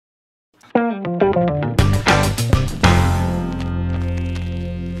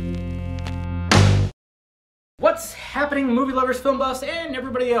happening, movie lovers, film buffs, and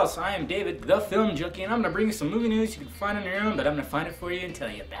everybody else? I am David, the Film Junkie, and I'm going to bring you some movie news you can find on your own, but I'm going to find it for you and tell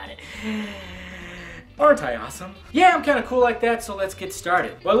you about it. Aren't I awesome? Yeah, I'm kind of cool like that, so let's get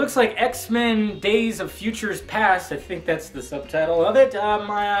started. Well, it looks like X-Men Days of Futures Past, I think that's the subtitle of it.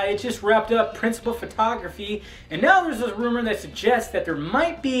 It just wrapped up principal photography, and now there's a rumor that suggests that there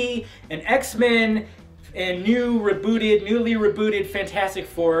might be an X-Men and newly rebooted Fantastic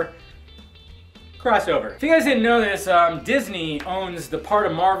Four crossover. If you guys didn't know this, Disney owns the part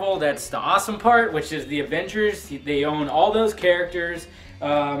of Marvel that's the awesome part, which is the Avengers. They own all those characters,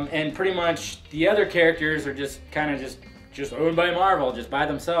 and pretty much the other characters are just kind of just owned by Marvel, just by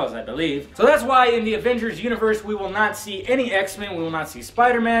themselves, I believe. So that's why in the Avengers universe we will not see any X-Men, we will not see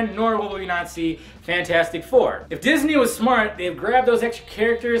Spider-Man, nor will we not see Fantastic Four. If Disney was smart, they'd grab those extra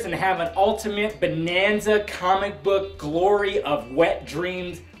characters and have an ultimate bonanza comic book glory of wet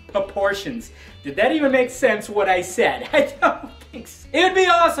dreams proportions. Did that even make sense what I said? I don't think so. It would be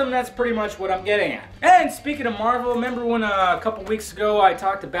awesome, that's pretty much what I'm getting at. And speaking of Marvel, remember when a couple weeks ago I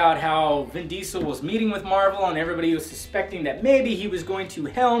talked about how Vin Diesel was meeting with Marvel and everybody was suspecting that maybe he was going to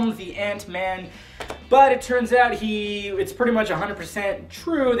helm the Ant-Man, but it turns out it's pretty much 100%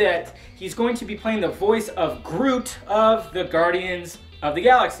 true that he's going to be playing the voice of Groot of the Guardians of the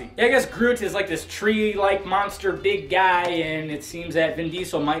Galaxy. Yeah, I guess Groot is like this tree-like monster big guy, and it seems that Vin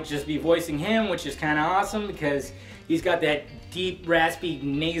Diesel might just be voicing him, which is kind of awesome because he's got that deep, raspy,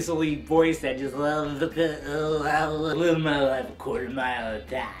 nasally voice that just loves a little more like a quarter mile at a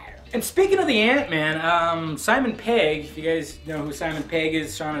time. And speaking of the Ant-Man, Simon Pegg, if you guys know who Simon Pegg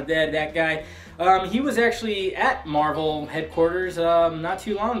is, Shaun of the Dead, that guy, he was actually at Marvel headquarters not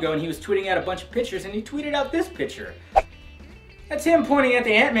too long ago, and he was tweeting out a bunch of pictures, and he tweeted out this picture. That's him pointing at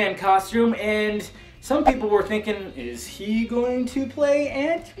the Ant-Man costume, and some people were thinking, is he going to play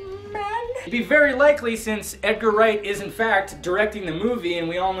Ant-Man? It'd be very likely since Edgar Wright is in fact directing the movie, and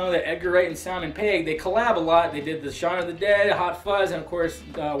we all know that Edgar Wright and Simon Pegg, they collab a lot. They did the Shaun of the Dead, Hot Fuzz, and of course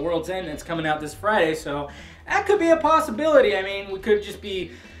World's End that's coming out this Friday, so that could be a possibility. I mean, we could just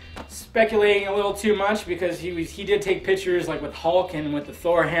be speculating a little too much because he did take pictures like with Hulk and with the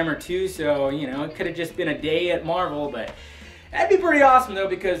Thor hammer too, so you know, it could have just been a day at Marvel, but that'd be pretty awesome though,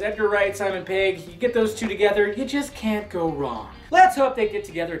 because Edgar Wright, Simon Pegg, you get those two together, you just can't go wrong. Let's hope they get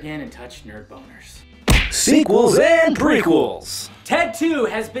together again and touch nerd boners. Sequels and prequels. Ted 2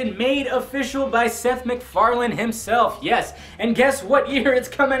 has been made official by Seth MacFarlane himself, yes, and guess what year it's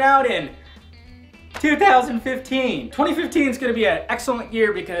coming out in? 2015. 2015 is going to be an excellent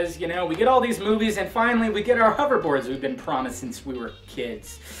year because, you know, we get all these movies and finally we get our hoverboards we've been promised since we were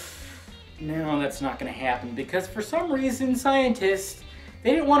kids. No, that's not going to happen because for some reason scientists,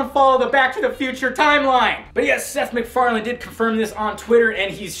 they didn't want to follow the Back to the Future timeline. But yes, Seth MacFarlane did confirm this on Twitter,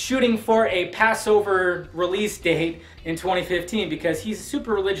 and he's shooting for a Passover release date in 2015 because he's a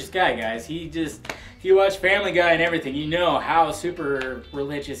super religious guy, guys. If you watch Family Guy and everything, you know how super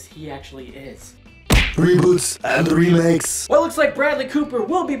religious he actually is. Reboots and remakes. Well, it looks like Bradley Cooper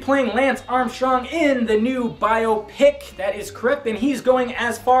will be playing Lance Armstrong in the new biopic. That is correct, and he's going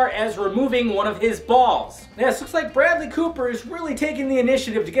as far as removing one of his balls. Yes, looks like Bradley Cooper is really taking the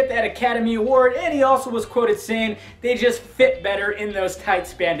initiative to get that Academy Award, and he also was quoted saying they just fit better in those tight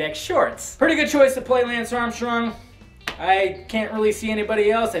spandex shorts. Pretty good choice to play Lance Armstrong. I can't really see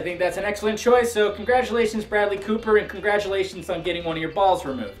anybody else. I think that's an excellent choice, so congratulations Bradley Cooper, and congratulations on getting one of your balls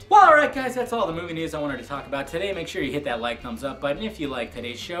removed. Well, alright guys, that's all the movie news I wanted to talk about today. Make sure you hit that like, thumbs up button if you like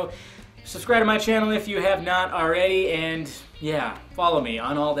today's show. Subscribe to my channel if you have not already, and yeah, follow me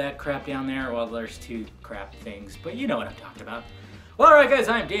on all that crap down there. Well, there's two crap things, but you know what I'm talking about. Well, alright guys,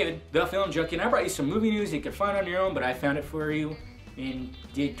 I'm David, the Film Junkie, and I brought you some movie news you can find on your own, but I found it for you, and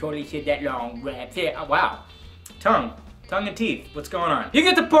totally said that long. Wow. Tongue and teeth, what's going on? You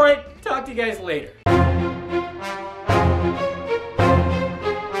get the point. Talk to you guys later.